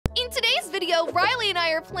In today's video, Riley and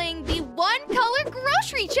I are playing the one color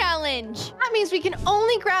grocery challenge. That means we can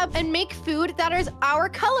only grab and make food that is our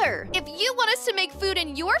color. If you want us to make food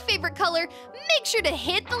in your favorite color, make sure to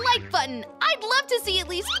hit the like button. I'd love to see at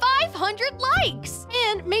least 500 likes.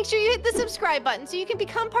 And make sure you hit the subscribe button so you can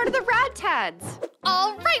become part of the Rad Tads.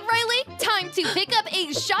 All right, Riley, time to pick up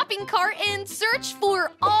a shopping cart and search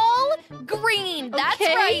for all green. That's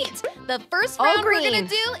right. The first round we're gonna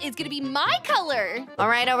do is gonna be my color. All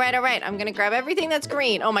right. I'm gonna grab everything that's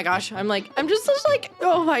green. Oh my gosh, I'm just like,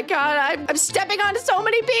 oh my God, I'm stepping onto so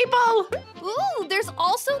many people. Ooh, there's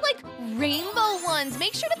also like rainbow ones.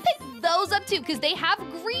 Make sure to pick those up too, because they have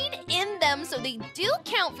green in them, so they do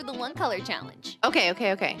count for the one color challenge. Okay.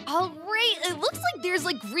 All right, it looks like there's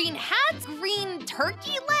like green hats, green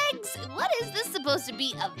turkey legs. What is this supposed to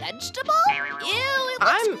be, a vegetable? Ew, it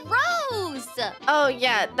looks gross. Oh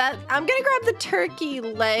yeah, I'm gonna grab the turkey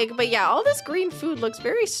leg, but yeah, all this green food looks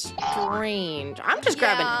very strange. I'm just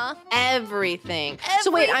grabbing everything. So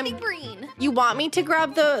wait, green. You want me to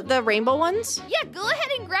grab the rainbow ones? Yeah, go ahead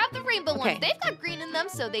and grab the rainbow ones. They've got green in them,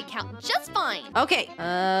 so they count just fine. Okay.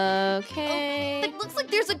 Oh, it looks like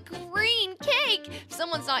there's a green cake. If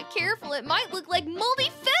someone's not careful, it might look like moldy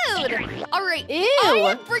food. All right. Ew.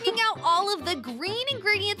 I am bringing out all of the green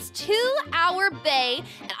ingredients to our bay,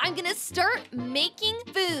 and I'm gonna start making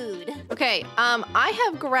food. Okay, I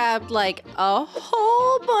have grabbed like a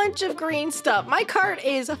whole bunch of green stuff. My cart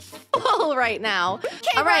is full right now.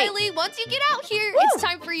 Okay, Riley, once you get out here, it's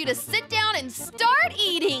time for you to sit down and start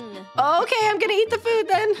eating. Okay, I'm gonna eat the food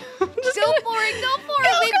then. Go for it.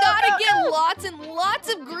 We've got to get lots and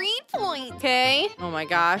lots of green points. Okay. Oh my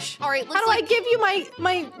gosh. All right, how do I give you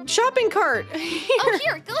my shopping cart? Oh,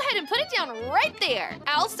 here, go ahead and put it down right there.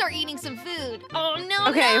 I'll start eating some food. Oh, no,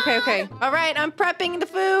 Okay. All right, I'm prepping the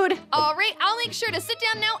food. All right, I'll make sure to sit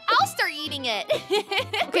down now. I'll start eating it.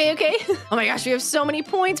 Okay. Oh my gosh, we have so many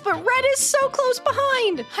points, but red is so close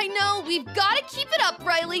behind. I know, we've got to keep it up,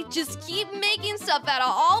 Riley. Just keep making stuff out of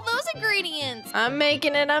all those ingredients. I'm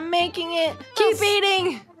making it. Keep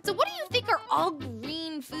eating. So what do you think are all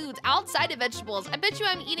green foods outside of vegetables? I bet you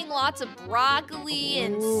I'm eating lots of broccoli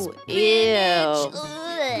and spinach. Ew.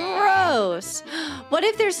 Ugh. Gross. What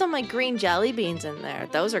if there's some like green jelly beans in there?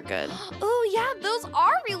 Those are good. Oh yeah, those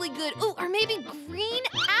are really good. Oh, or maybe green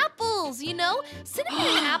apples, you know? Cinnamon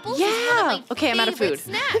and apples is one of my I'm out of food.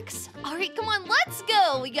 snacks. All right, come on, let's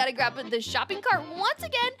go. We gotta grab the shopping cart once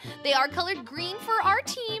again. They are colored green for our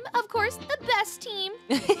team. Of course, the best team.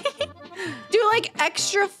 Do like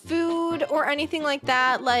extra food or anything like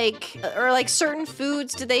that, or certain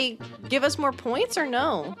foods, do they give us more points or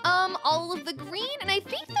no? All of the green, and I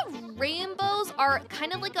think the rainbows are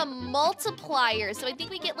kind of like a multiplier, so I think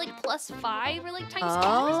we get like +5 or like ×10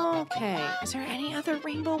 or something. Okay. Like that. Is there any other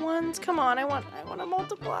rainbow ones? Come on, I want to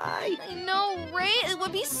multiply. I know, right? It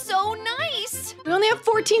would be so nice. We only have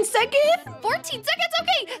 14 seconds. 14 seconds?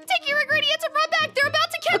 Okay, take your ingredients and run back. They're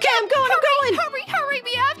about to catch up. Okay, I'm going. Hurry,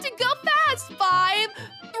 we have to go fast. 5,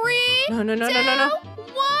 3, No. 2, 1.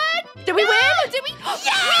 Did we win? Did we? Yes!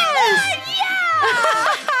 We won! Yeah!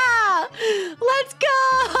 Let's go!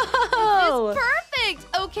 This is perfect.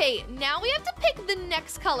 Okay, now we have to pick the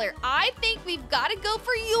next color. I think we've got to go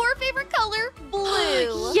for your favorite color,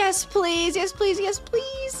 blue. Yes, please. Yay!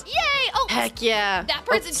 Oh, heck yeah. that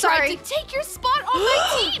person tried to take your spot on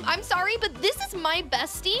my team. I'm sorry, but this is my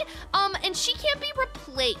bestie, and she can't be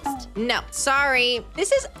replaced. No, sorry.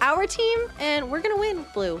 This is our team, and we're gonna win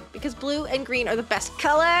blue because blue and green are the best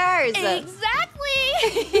colors. Exactly.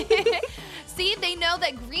 See, they know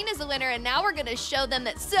that green is the winner, and now we're gonna show them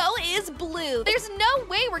that so is blue. There's no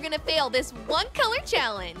way we're gonna fail this one color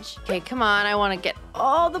challenge. Okay, come on. I want to get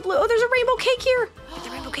all the blue. Oh, there's a rainbow cake here. Get the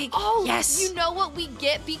rainbow cake. Oh, yes. You know what we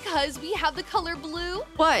get because we have the color blue?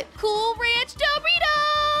 What? Cool Ranch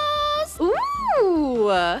Doritos. Ooh.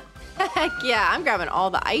 Heck yeah. I'm grabbing all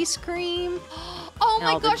the ice cream. Oh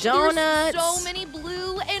my gosh, donuts. There's so many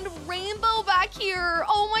blue and rainbow back here.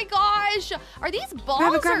 Oh my gosh. Are these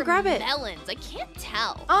balls grab it. melons? I can't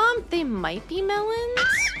tell. They might be melons.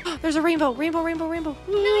 There's a rainbow.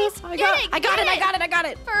 Nice. I got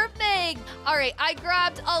it. Perfect. All right, I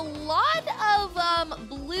grabbed a lot of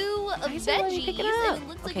blue veggies, and it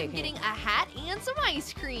looks like I'm getting a hat and some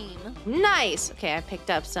ice cream. Nice. Okay, I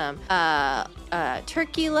picked up some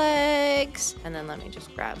turkey legs, and then let me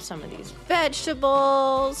just grab some of these vegetables.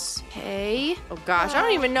 Okay. Oh gosh, I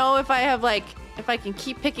don't even know if I have if I can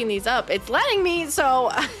keep picking these up. It's letting me, so.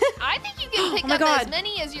 I think you can pick up as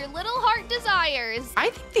many as your little heart desires. I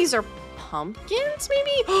think these are pumpkins,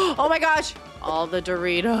 maybe? Oh my gosh. All the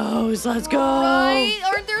Doritos. Let's go. Right?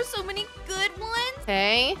 Aren't there so many good ones?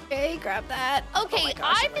 Okay, grab that. Okay, Oh my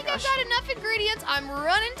I think I've got enough ingredients. I'm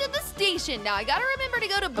running to the station. Now I gotta remember to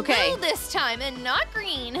go to blue this time and not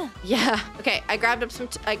green. Yeah. Okay, I grabbed some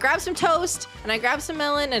toast and I grabbed some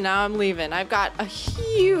melon and now I'm leaving. I've got a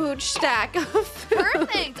huge stack of food.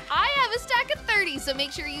 Perfect. I have a stack of 30, so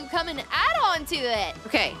make sure you come and add on to it.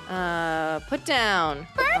 Okay, put down.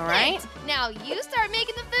 Perfect. All right. Now you start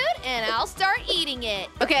making the food and I'll start eating it.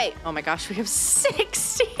 Okay. Oh my gosh, we have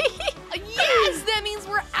 60. Yes, that means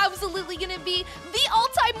we're absolutely gonna be the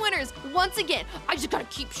all-time winners. Once again, I just gotta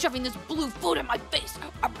keep shoving this blue food in my face.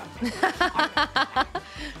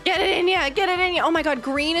 Get it in ya, get it in ya. Oh my god,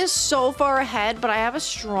 green is so far ahead, but I have a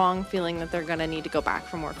strong feeling that they're gonna need to go back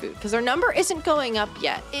for more food because their number isn't going up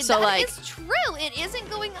yet. That is true. It isn't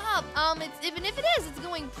going up. Even if it is, it's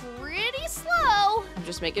going pretty slow. I'm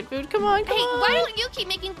just making food. Come on, come on. Hey, why don't you keep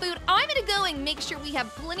making food? I'm gonna go and make sure we have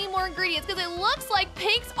plenty more ingredients because it looks like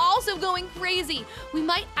Pink's also going crazy. We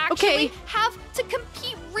might actually have to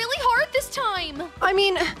compete really hard this time. I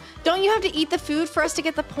mean, don't you have to eat the food for us to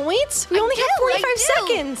get the points? We only have 45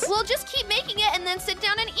 seconds. We'll just keep making it and then sit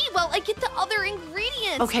down and eat while I get the other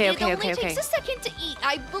ingredients. Okay. It only takes a second to eat.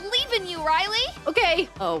 I believe in you, Riley. Okay.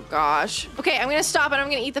 Oh gosh. Okay, I'm gonna stop and I'm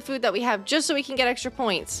gonna eat the food that we have just so we can get extra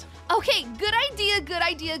points. Okay, good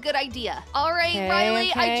idea. All right,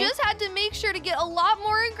 Riley, I just had to make sure to get a lot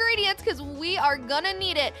more ingredients because we are gonna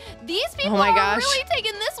need it. These people are really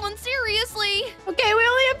taking this one seriously. Okay, we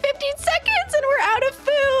only have 15 seconds and we're out of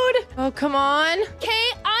food. Oh, come on.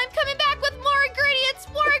 Okay, I'm coming back with more ingredients.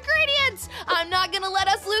 I'm not gonna let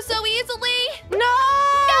us lose so easily. No!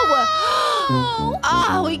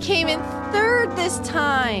 Oh, we came in third this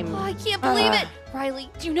time. Oh, I can't believe it. Riley,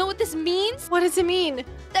 do you know what this means? What does it mean?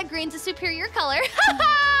 That green's a superior color.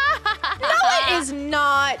 No, it is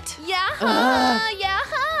not. Yeah.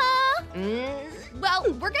 Mm. Well,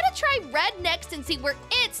 we're gonna try red next and see where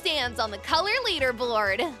it stands on the color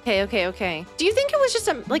leaderboard. Okay. Do you think it was just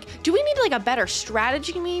do we need a better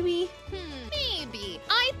strategy maybe? Maybe.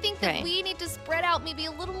 I think that we need to spread out maybe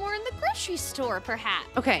a little more in the grocery store, perhaps.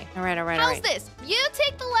 Okay, all right. How's this? You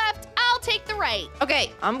take the left, I'll take the right.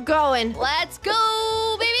 Okay, I'm going. Let's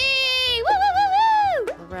go, baby! Woo!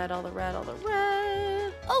 All the red.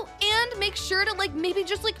 Oh, and make sure to maybe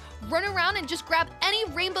just run around and just grab any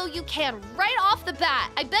rainbow you can right off the bat.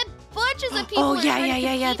 I bet bunches of people are trying to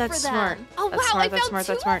compete that's for them. smart. Oh that's wow, smart, I that's found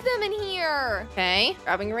smart, two of them in here. Okay,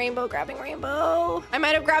 grabbing rainbow. I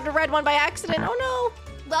might have grabbed a red one by accident. Oh no.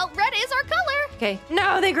 Well, red is our color. Okay.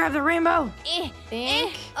 No, they grabbed the rainbow. Okay,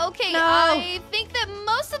 No. I think that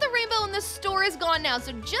most of the rainbow in the store is gone now,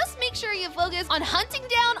 so just make sure you focus on hunting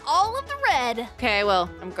down all of the red. Okay, well,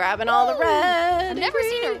 I'm grabbing all the red. I've never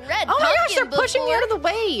seen a red Oh my gosh, they're pumpkin pushing me before. out of the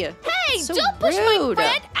way. Hey, So don't push my rude.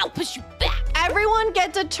 friend. I'll push you back. Everyone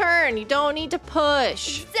gets a turn. You don't need to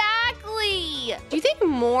push. Exactly. Do you think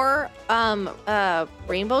more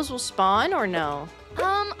rainbows will spawn or no?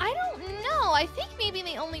 I don't know. I think maybe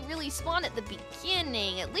they only really spawn at the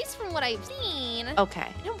beginning, at least from what I've seen. Okay.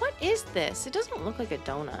 Now, what is this? It doesn't look like a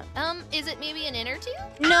donut. Is it maybe an inner tube?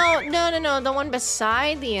 No. The one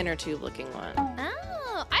beside the inner tube looking one.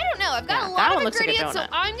 Oh, I don't know. I've got a that lot one of looks like a ingredients, so donut.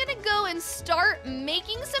 I'm gonna go and start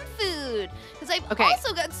making some food because I've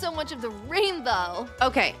also got so much of the rainbow.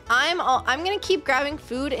 Okay, I'm gonna keep grabbing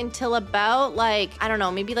food until about I don't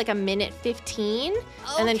know, maybe a minute 15,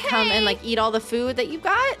 and then come and eat all the food that you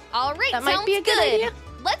got. All right, that sounds might be a good idea.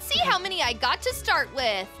 Let's see how many I got to start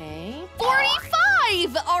with. Okay.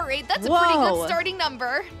 45! All right, that's a pretty good starting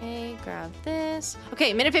number. Okay, grab this.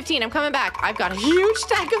 Okay, minute 15, I'm coming back. I've got a huge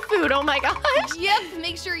stack of food, oh my gosh. Yep,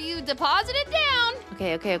 make sure you deposit it down.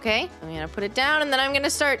 Okay. I'm gonna put it down and then I'm gonna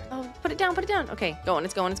start, put it down. Okay, it's going.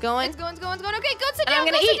 It's going. Okay, go sit down, I'm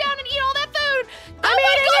gonna sit down and eat all that food. I'm Oh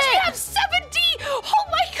my eating gosh, it. you have 70! Oh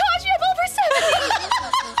my gosh, you have over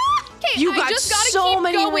 70! Okay, You I got just gotta so keep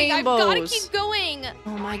many going. I've gotta rainbows. keep going.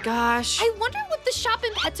 Oh my gosh. I wonder what the shop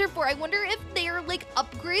and pets are for. I wonder if they're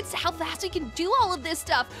upgrades to how fast we can do all of this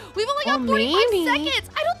stuff. We've only got 45 maybe. seconds.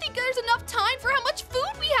 I don't think there's enough time for how much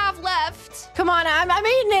food we have left. Come on, I'm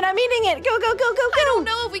eating it. Go. I don't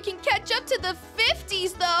know if we can catch up to the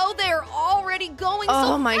 50s though. They're already going so fast.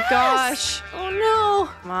 Oh my gosh. Oh no.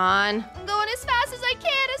 Come on. I'm going as fast as I can.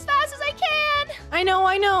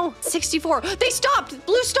 I know. 64. They stopped.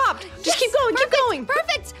 Blue stopped. Just keep going.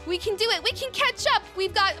 Perfect. We can do it. We can catch up.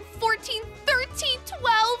 We've got 14, 13,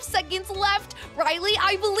 12 seconds left. Riley,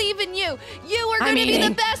 I believe in you. You are going to be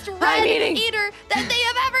the best red eater that they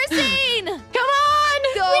have ever seen. Come on.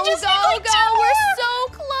 Go. We just need 2 more.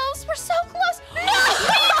 We're so close. We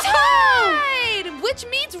tied, which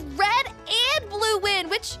means red and blue win,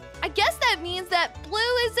 which I guess that means that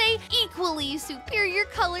blue is a equally superior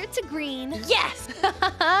color to green. Yes!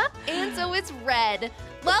 And so it's red.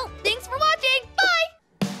 Well,